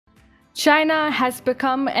China has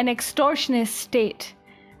become an extortionist state,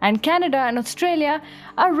 and Canada and Australia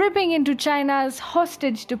are ripping into China's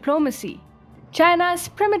hostage diplomacy. China's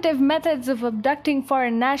primitive methods of abducting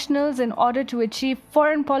foreign nationals in order to achieve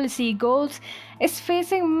foreign policy goals is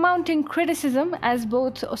facing mounting criticism as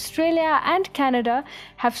both Australia and Canada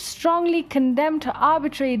have strongly condemned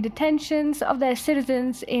arbitrary detentions of their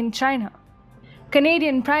citizens in China.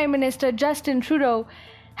 Canadian Prime Minister Justin Trudeau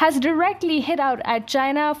has directly hit out at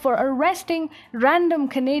China for arresting random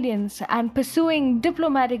Canadians and pursuing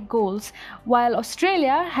diplomatic goals, while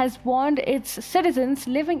Australia has warned its citizens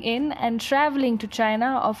living in and traveling to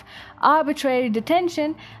China of arbitrary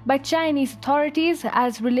detention by Chinese authorities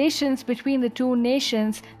as relations between the two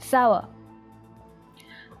nations sour.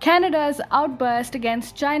 Canada's outburst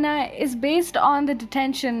against China is based on the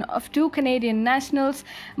detention of two Canadian nationals,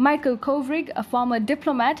 Michael Kovrig, a former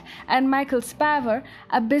diplomat, and Michael Spavor,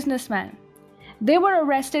 a businessman. They were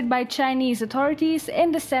arrested by Chinese authorities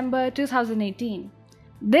in December 2018.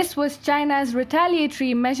 This was China's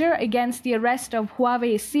retaliatory measure against the arrest of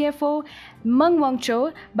Huawei CFO Meng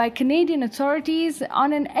Wanzhou by Canadian authorities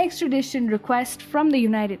on an extradition request from the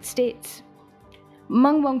United States.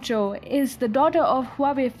 Meng Wanzhou is the daughter of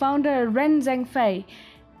Huawei founder Ren Zhengfei.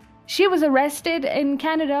 She was arrested in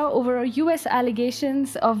Canada over US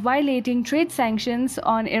allegations of violating trade sanctions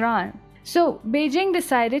on Iran. So, Beijing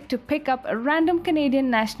decided to pick up random Canadian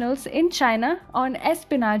nationals in China on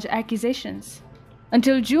espionage accusations.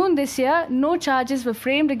 Until June this year, no charges were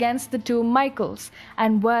framed against the two Michaels,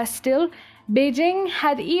 and worse still, Beijing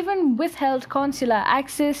had even withheld consular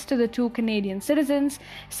access to the two Canadian citizens,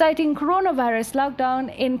 citing coronavirus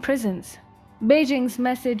lockdown in prisons. Beijing's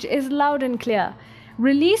message is loud and clear: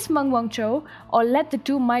 release Meng Wanzhou or let the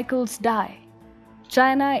two Michaels die.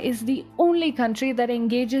 China is the only country that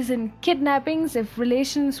engages in kidnappings if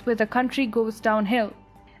relations with a country goes downhill.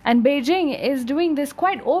 And Beijing is doing this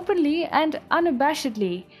quite openly and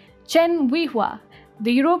unabashedly. Chen Weihua,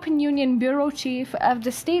 the European Union bureau chief of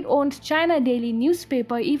the state-owned China Daily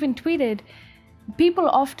newspaper, even tweeted, "People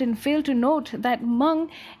often fail to note that Meng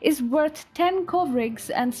is worth 10 Kovrigs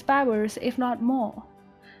and Spavors, if not more."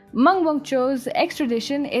 Meng Wanzhou's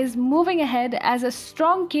extradition is moving ahead as a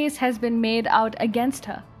strong case has been made out against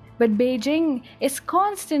her. But Beijing is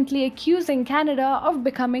constantly accusing Canada of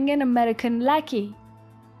becoming an American lackey.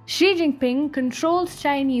 Xi Jinping controls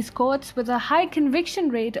Chinese courts with a high conviction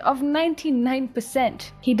rate of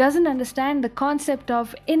 99%. He doesn't understand the concept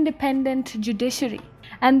of independent judiciary.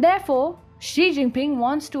 And therefore, Xi Jinping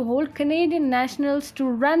wants to hold Canadian nationals to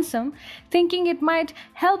ransom, thinking it might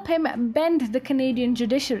help him bend the Canadian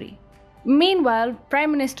judiciary. Meanwhile,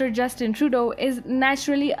 Prime Minister Justin Trudeau is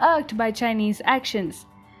naturally irked by Chinese actions.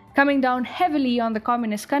 Coming down heavily on the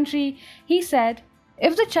communist country, he said,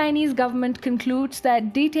 "If the Chinese government concludes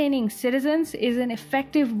that detaining citizens is an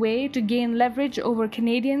effective way to gain leverage over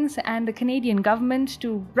Canadians and the Canadian government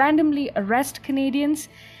to randomly arrest Canadians,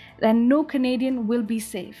 then no Canadian will be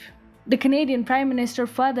safe." The Canadian Prime Minister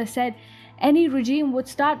further said any regime would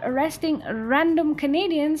start arresting random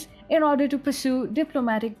Canadians in order to pursue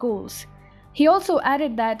diplomatic goals. He also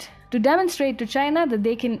added that to demonstrate to China that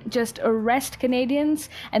they can just arrest Canadians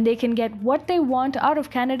and they can get what they want out of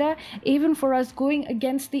Canada, even for us going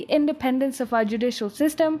against the independence of our judicial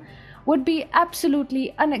system, would be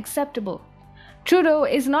absolutely unacceptable. Trudeau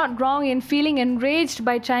is not wrong in feeling enraged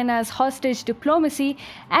by China's hostage diplomacy,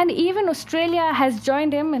 and even Australia has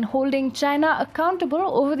joined him in holding China accountable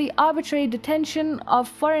over the arbitrary detention of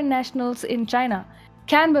foreign nationals in China.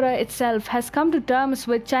 Canberra itself has come to terms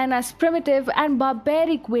with China's primitive and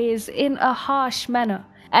barbaric ways in a harsh manner.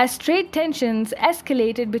 As trade tensions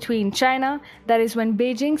escalated between China, that is when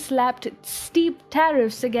Beijing slapped steep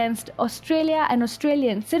tariffs against Australia and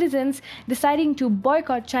Australian citizens deciding to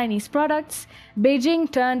boycott Chinese products,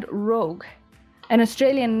 Beijing turned rogue. An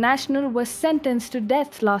Australian national was sentenced to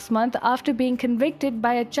death last month after being convicted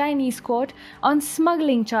by a Chinese court on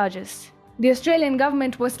smuggling charges. The Australian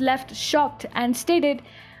government was left shocked and stated,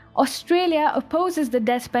 "Australia opposes the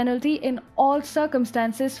death penalty in all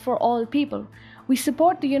circumstances for all people. We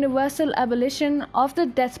support the universal abolition of the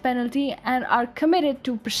death penalty and are committed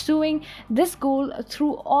to pursuing this goal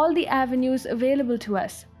through all the avenues available to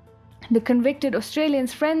us." The convicted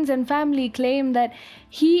Australian's friends and family claim that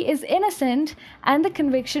he is innocent and the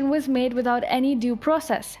conviction was made without any due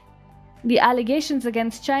process. The allegations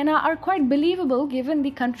against China are quite believable given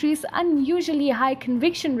the country's unusually high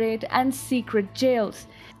conviction rate and secret jails.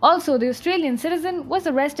 Also, the Australian citizen was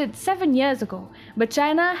arrested 7 years ago, but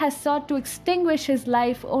China has sought to extinguish his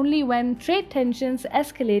life only when trade tensions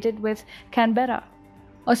escalated with Canberra.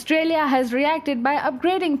 Australia has reacted by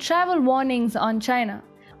upgrading travel warnings on China.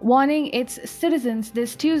 Warning its citizens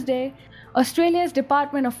this Tuesday, Australia's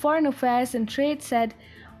Department of Foreign Affairs and Trade said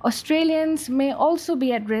Australians may also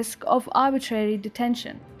be at risk of arbitrary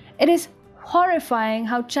detention. It is horrifying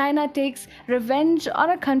how China takes revenge on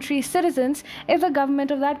a country's citizens if the government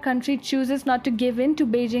of that country chooses not to give in to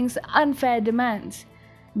Beijing's unfair demands.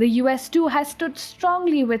 The US too has stood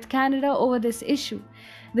strongly with Canada over this issue.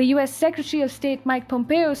 The US Secretary of State Mike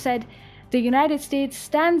Pompeo said the United States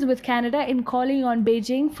stands with Canada in calling on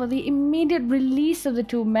Beijing for the immediate release of the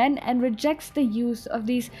two men and rejects the use of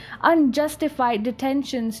these unjustified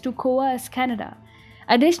detentions to coerce Canada.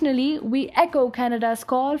 Additionally, we echo Canada's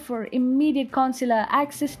call for immediate consular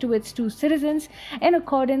access to its two citizens in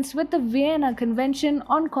accordance with the Vienna Convention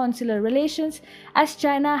on Consular Relations, as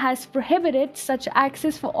China has prohibited such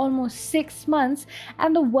access for almost 6 months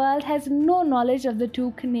and the world has no knowledge of the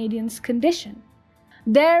two Canadians' condition.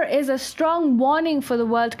 There is a strong warning for the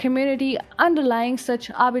world community underlying such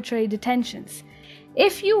arbitrary detentions.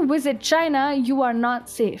 If you visit China, you are not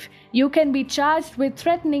safe. You can be charged with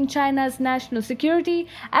threatening China's national security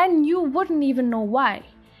and you wouldn't even know why.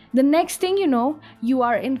 The next thing you know, you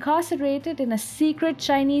are incarcerated in a secret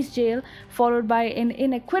Chinese jail, followed by an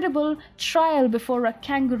inequitable trial before a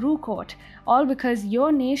kangaroo court, all because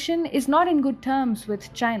your nation is not in good terms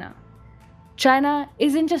with China. China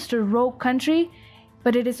isn't just a rogue country,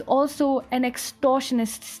 but it is also an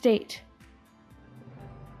extortionist state.